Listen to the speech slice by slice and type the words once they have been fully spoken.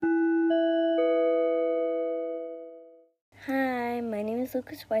is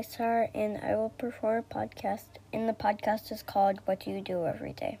Lucas Weissar, and I will perform a podcast, and the podcast is called What Do You Do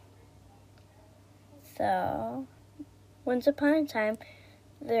Every Day? So, once upon a time,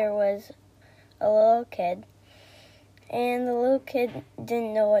 there was a little kid, and the little kid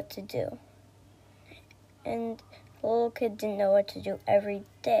didn't know what to do. And the little kid didn't know what to do every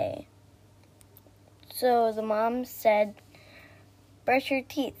day. So the mom said, brush your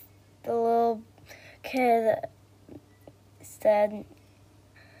teeth. The little kid said,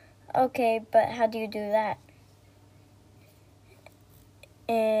 okay, but how do you do that?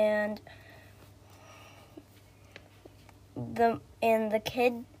 And the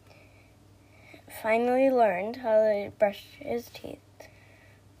kid finally learned how to brush his teeth.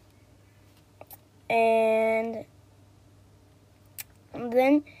 And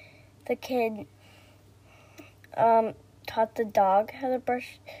then the kid taught the dog how to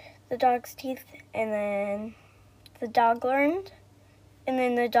brush the dog's teeth, and then the dog learned, and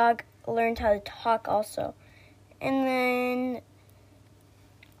then the dog learned how to talk also. And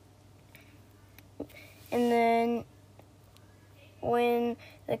then when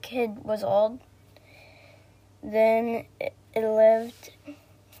the kid was old, then it lived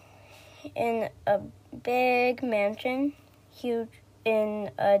in a big mansion, huge,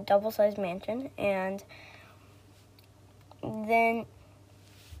 in a double-sized mansion, and then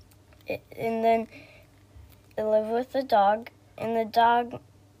it lived with the dog, and the dog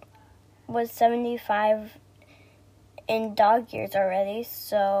was 75 in dog years already,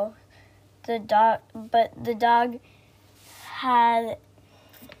 so the dog had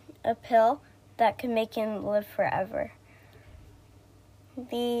a pill that could make him live forever.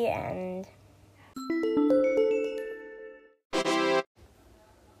 The end.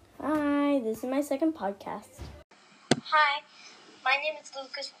 Hi, this is my second podcast. Hi, my name is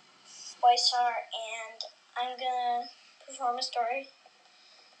Lucas Weissar, and I'm gonna perform a story.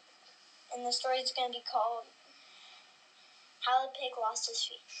 And the story is gonna be called How the Pig Lost His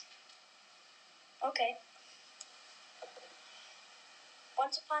Feet. Okay.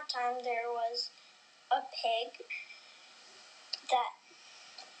 Once upon a time, there was a pig that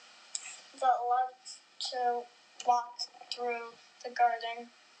loved to walk through the garden,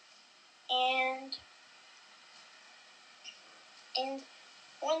 and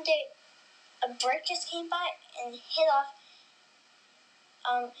one day a bird just came by and hit off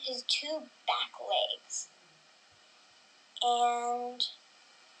his two back legs, and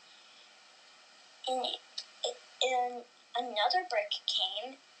another bird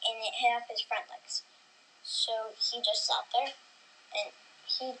came and it hit off his front legs. So he just sat there and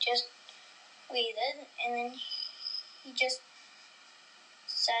he just waited, and then he just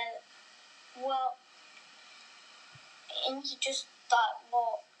said, well, and he just thought,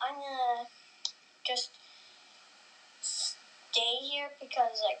 well, I'm gonna just stay here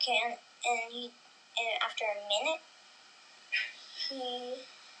because I can. And after a minute, he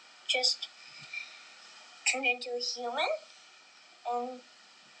just turned into a human, and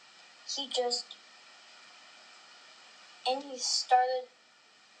he started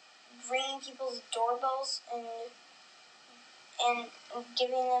ringing people's doorbells and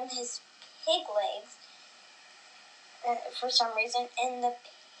giving them his pig legs for some reason, and the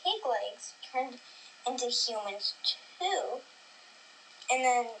pig legs turned into humans too. And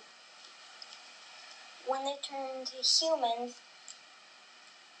then when they turned into humans,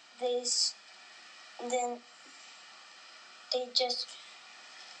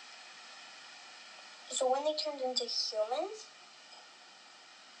 so when they turned into humans,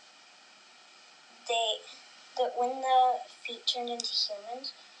 when the feet turned into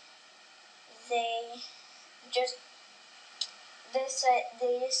humans, they just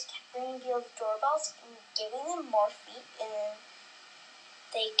kept ringing people's doorbells and giving them more feet, and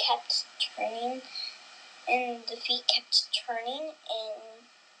they kept turning, and the feet kept turning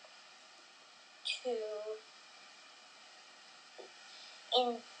into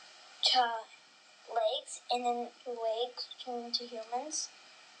legs, and then the legs turned into humans,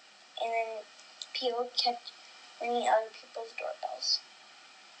 and then people kept ringing other people's doorbells.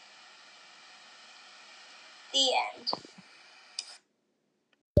 The end.